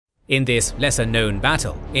In this lesser-known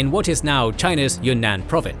battle, in what is now China's Yunnan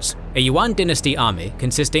province, a Yuan dynasty army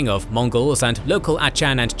consisting of Mongols and local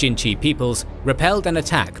Achan and Jinchi peoples repelled an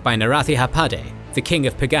attack by Narathihapadeh, the king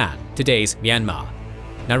of Pagan, today's Myanmar.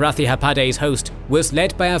 Narathihapadeh's host was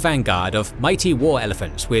led by a vanguard of mighty war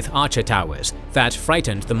elephants with archer towers that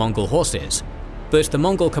frightened the Mongol horses. But the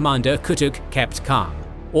Mongol commander Kutuk kept calm,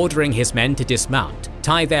 ordering his men to dismount,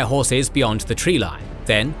 tie their horses beyond the tree line,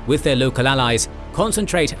 then, with their local allies,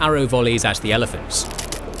 concentrate arrow volleys at the elephants.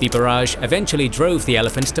 The barrage eventually drove the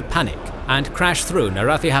elephants to panic and crashed through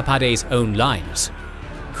Narathihapadeh's own lines.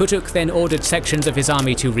 Kutuk then ordered sections of his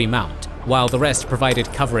army to remount, while the rest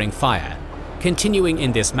provided covering fire, continuing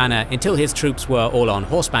in this manner until his troops were all on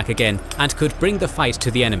horseback again and could bring the fight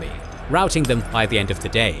to the enemy, routing them by the end of the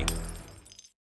day.